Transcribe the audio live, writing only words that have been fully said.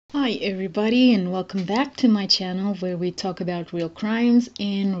Hi everybody, and welcome back to my channel where we talk about real crimes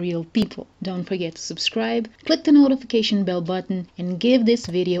and real people. Don't forget to subscribe, click the notification bell button, and give this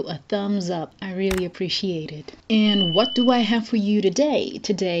video a thumbs up. I really appreciate it. And what do I have for you today?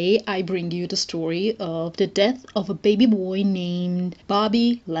 Today I bring you the story of the death of a baby boy named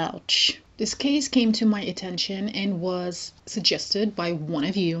Bobby Louch. This case came to my attention and was suggested by one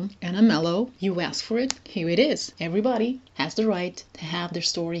of you, Anna Mello. You asked for it, here it is. Everybody has the right to have their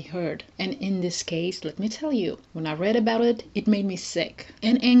story heard. And in this case, let me tell you, when I read about it, it made me sick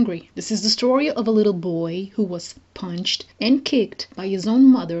and angry. This is the story of a little boy who was punched and kicked by his own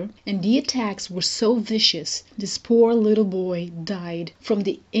mother, and the attacks were so vicious, this poor little boy died from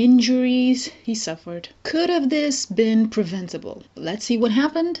the injuries he suffered. Could have this been preventable? Let's see what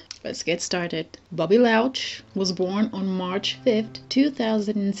happened. Let's get started. Bobby Louch was born on March 5th,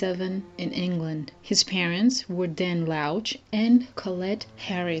 2007 in England. His parents were Dan Louch and Colette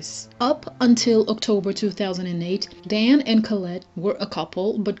Harris. Up until October 2008, Dan and Colette were a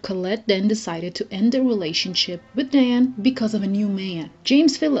couple, but Colette then decided to end their relationship with Dan because of a new man,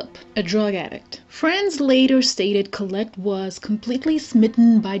 James Phillip, a drug addict. Friends later stated Colette was completely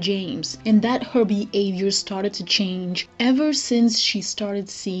smitten by James and that her behavior started to change ever since she started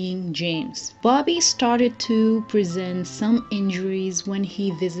seeing James. Bobby started to present some injuries when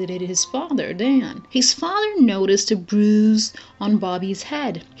he visited his father, Dan. His father noticed a bruise on Bobby's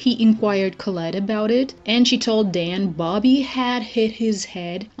head. He inquired Colette about it, and she told Dan Bobby had hit his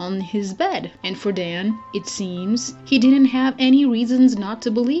head on his bed. And for Dan, it seems he didn't have any reasons not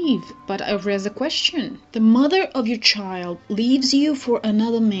to believe. But I raise a question. The mother of your child leaves you for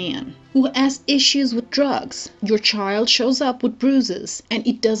another man who has issues with drugs. Your child shows up with bruises, and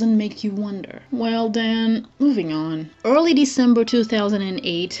it doesn't make you wonder. Well then, moving on. Early December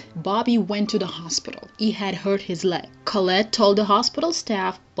 2008, Bobby went to the hospital. He had hurt his leg. Colette told the hospital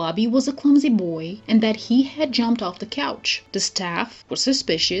staff Bobby was a clumsy boy and that he had jumped off the couch. The staff were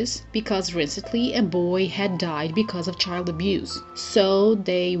suspicious because recently a boy had died because of child abuse, so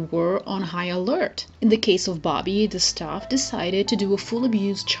they were on high alert. In the case of Bobby, the staff decided to do a full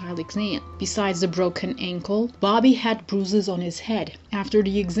abuse child exam. Besides the broken ankle, Bobby had bruises on his head. After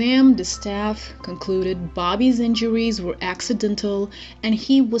the exam, the staff concluded Bobby's injuries were accidental and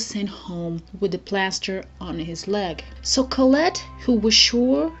he was sent home with a plaster on his leg. So Colette, who was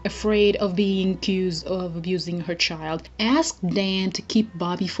afraid of being accused of abusing her child, asked Dan to keep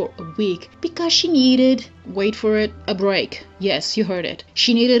Bobby for a week because she needed, wait for it, a break. Yes, you heard it.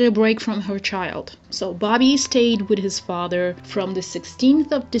 She needed a break from her child. So Bobby stayed with his father from the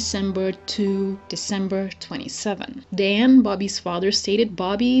 16th of December to December 27. Dan, Bobby's father, stated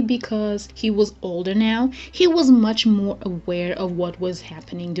Bobby, because he was older now, he was much more aware of what was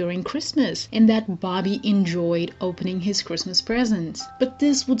happening during Christmas and that Bobby enjoyed opening his Christmas presents. But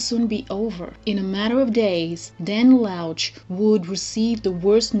this would soon be over. In a matter of days, Dan Louch would receive the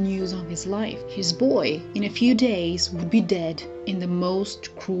worst news of his life. His boy, in a few days, would be dead in the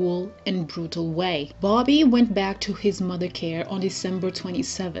most cruel and brutal way. Bobby went back to his mother care on December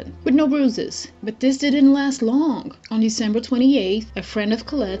 27th with no bruises, but this didn't last long. On December 28th, a friend of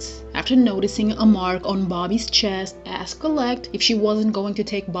Colette's, after noticing a mark on Bobby's chest, asked Colette if she wasn't going to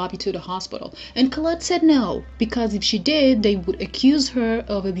take Bobby to the hospital, and Colette said no, because if she did, they would accuse her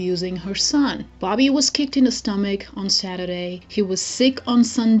of abusing her son. Bobby was kicked in the stomach on Saturday. He was sick on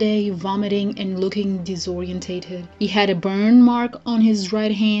Sunday, vomiting and looking disorientated. He had a burn mark on his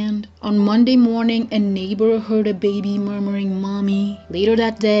right hand. On Monday morning, a neighbor heard a baby murmuring "mommy." Later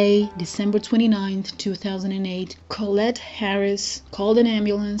that day, December 29th, 2008, Colette Harris called an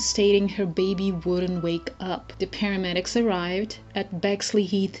ambulance stating her baby wouldn't wake up. The paramedics arrived at Bexley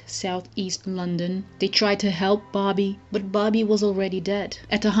Heath, southeast London. They tried to help Bobby, but Bobby was already dead.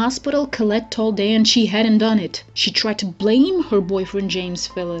 At the hospital, Colette told Dan she hadn't done it. She tried to blame her boyfriend James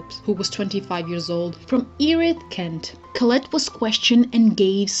Phillips, who was 25 years old, from Erith, Kent. Colette was questioned and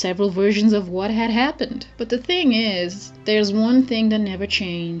gave several versions of what had happened. But the thing is, there's one thing that never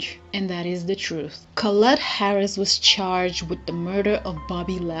changed, and that is the truth. Colette Harris was charged with the murder of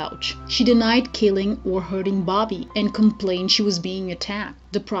Bobby Louch. She denied killing or hurting Bobby and complained she was being attacked.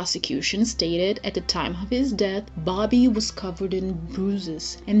 The prosecution stated at the time of his death, Bobby was covered in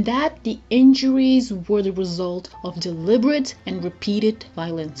bruises and that the injuries were the result of deliberate and repeated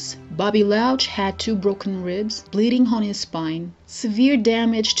violence. Bobby Louch had 2 broken ribs, bleeding on his spine, severe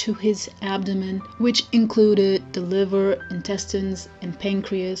damage to his abdomen, which included the liver, intestines, and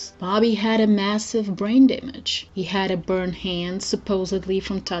pancreas. Bobby had a massive brain damage. He had a burned hand, supposedly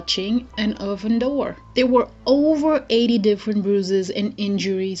from touching an oven door. There were over 80 different bruises and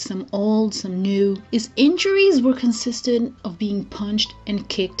injuries, some old, some new. His injuries were consistent of being punched and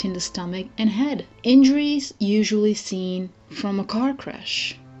kicked in the stomach and head. Injuries usually seen from a car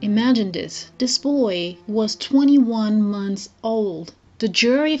crash. Imagine this. This boy was 21 months old. The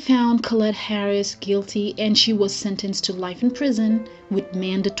jury found Colette Harris guilty and she was sentenced to life in prison with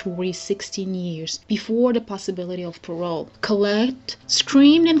mandatory 16 years before the possibility of parole. Colette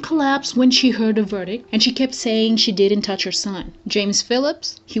screamed and collapsed when she heard the verdict, and she kept saying she didn't touch her son. James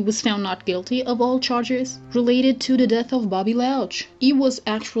Phillips, he was found not guilty of all charges related to the death of Bobby Louch. He was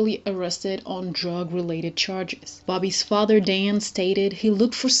actually arrested on drug-related charges. Bobby's father, Dan, stated he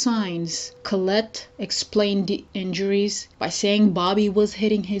looked for signs. Colette explained the injuries by saying Bobby was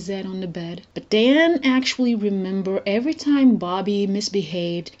hitting his head on the bed. But Dan actually remembered every time Bobby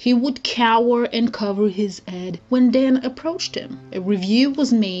misbehaved, he would cower and cover his head when Dan approached him. A review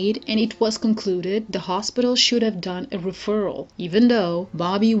was made and it was concluded the hospital should have done a referral, even though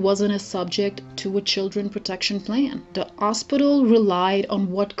Bobby wasn't a subject to a children protection plan. The hospital relied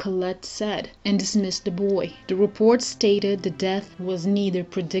on what Colette said and dismissed the boy. The report stated the death was neither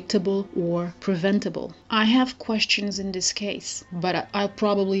predictable or preventable. I have questions in this case, but I'll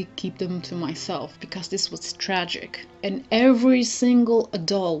probably keep them to myself because this was tragic. And every single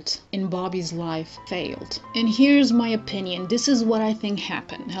adult in Bobby's life failed. And here's my opinion. This is what I think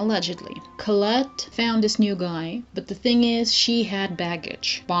happened, allegedly. Colette found this new guy, but the thing is, she had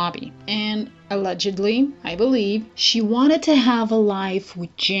baggage, Bobby. And allegedly, I believe, she wanted to have a life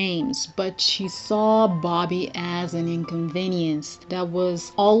with James, but she saw Bobby as an inconvenience that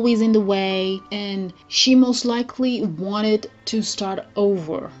was always in the way, and she most likely wanted to start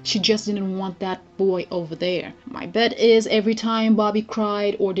over. She just didn't want that boy over there. My bet is every time Bobby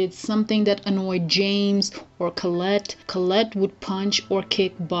cried or did something that annoyed James or Colette, Colette would punch or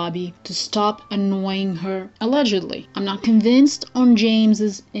kick Bobby to stop annoying her, allegedly. I'm not convinced on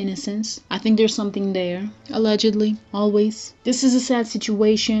James's innocence. I think there's something there, allegedly, always. This is a sad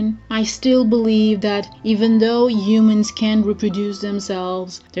situation. I still believe that even though humans can reproduce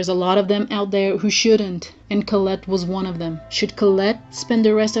themselves, there's a lot of them out there who shouldn't. And Colette was one of them. Should Colette spend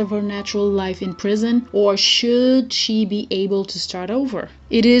the rest of her natural life in prison, or should she be able to start over?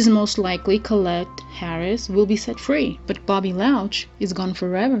 It is most likely Colette Harris will be set free, but Bobby Louch is gone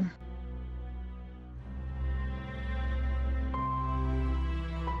forever.